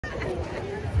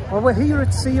Well, we're here at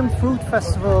Seaham Food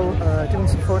Festival doing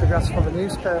some photographs for the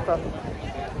newspaper,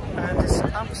 and it's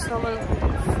absolutely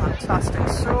fantastic,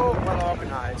 so well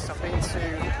organised. I've been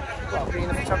to, well, being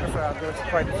a photographer, I go to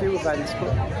quite a few events,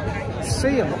 but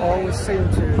Seaham always seem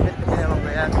to hit the nail on the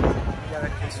head.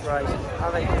 Yeah, it's right.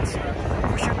 I think it's,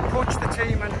 we should coach the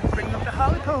team and bring them to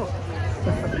Hartlepool.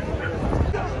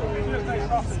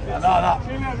 I know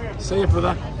that. See you,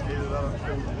 brother.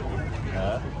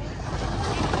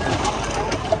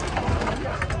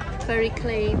 Very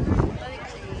clean.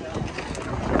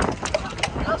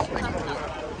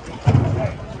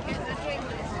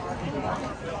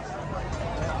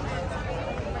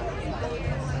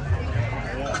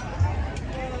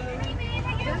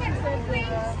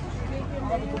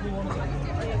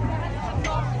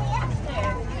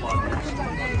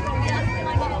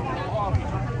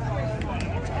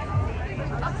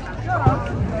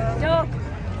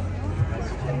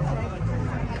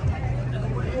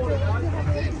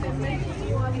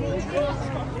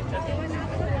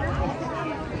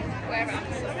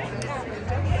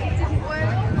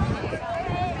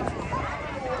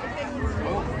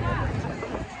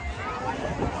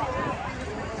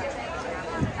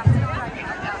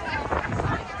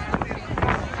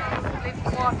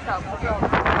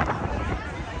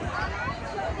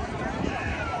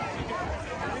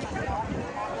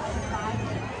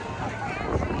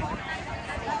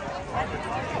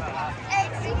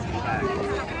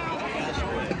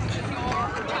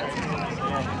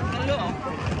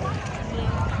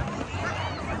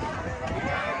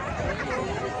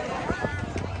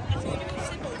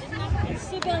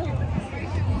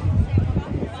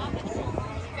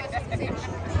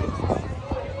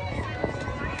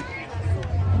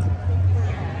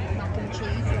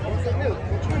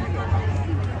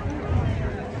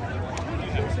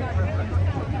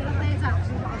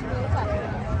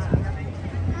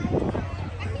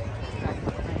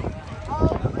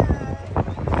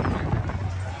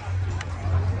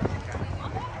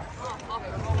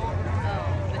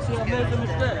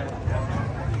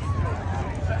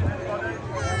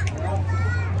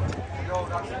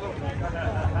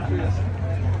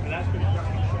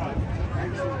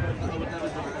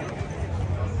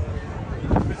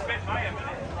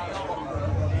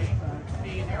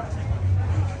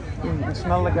 You can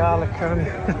smell the garlic, can't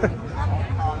you?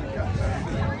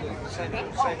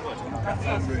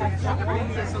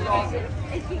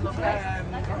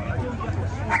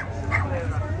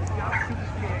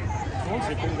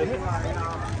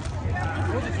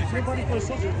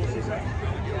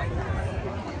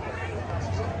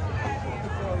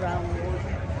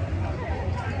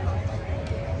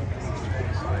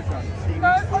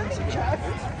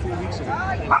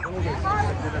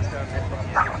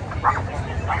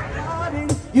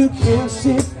 You can't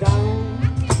sit down.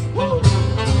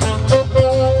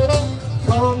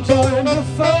 Come join the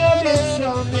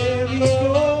furniture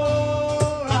merry-go-round.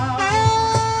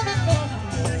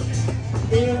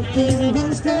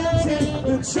 Everyone's dancing,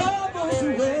 the trouble's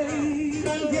away.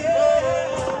 Yeah.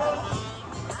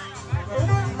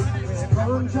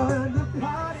 Come join the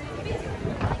party.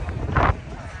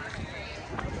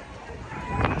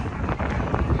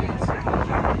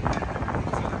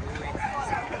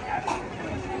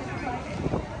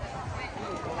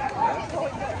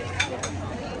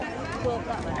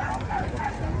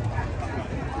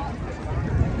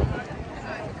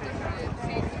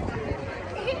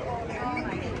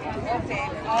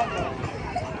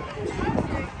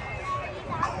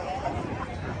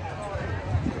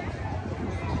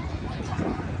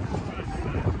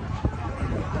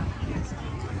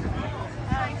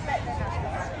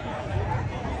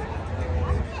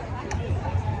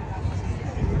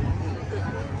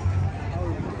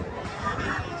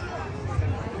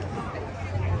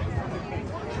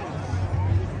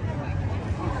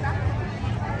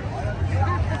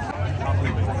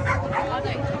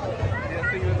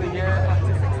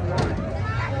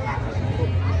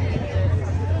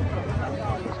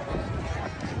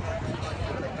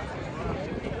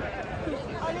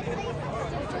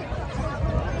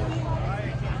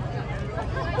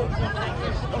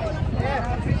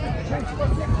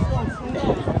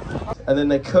 And then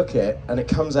they cook it and it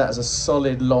comes out as a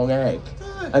solid long egg,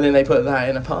 and then they put that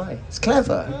in a pie. It's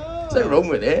clever. There's nothing wrong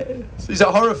with it. Is that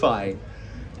horrifying?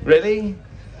 Really?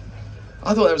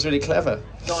 I thought that was really clever.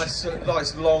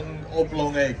 Nice long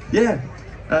oblong egg. Yeah.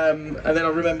 And then I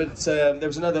remembered there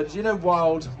was another, do you know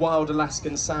wild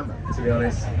Alaskan salmon, to be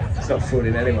honest? It's not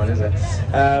fooling anyone, is it?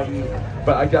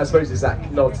 But I suppose it's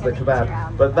that nod to the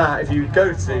kebab. But that, if you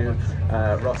go to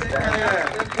Ross,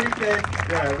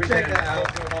 Yeah, we can check that out.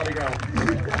 Mardi Gras.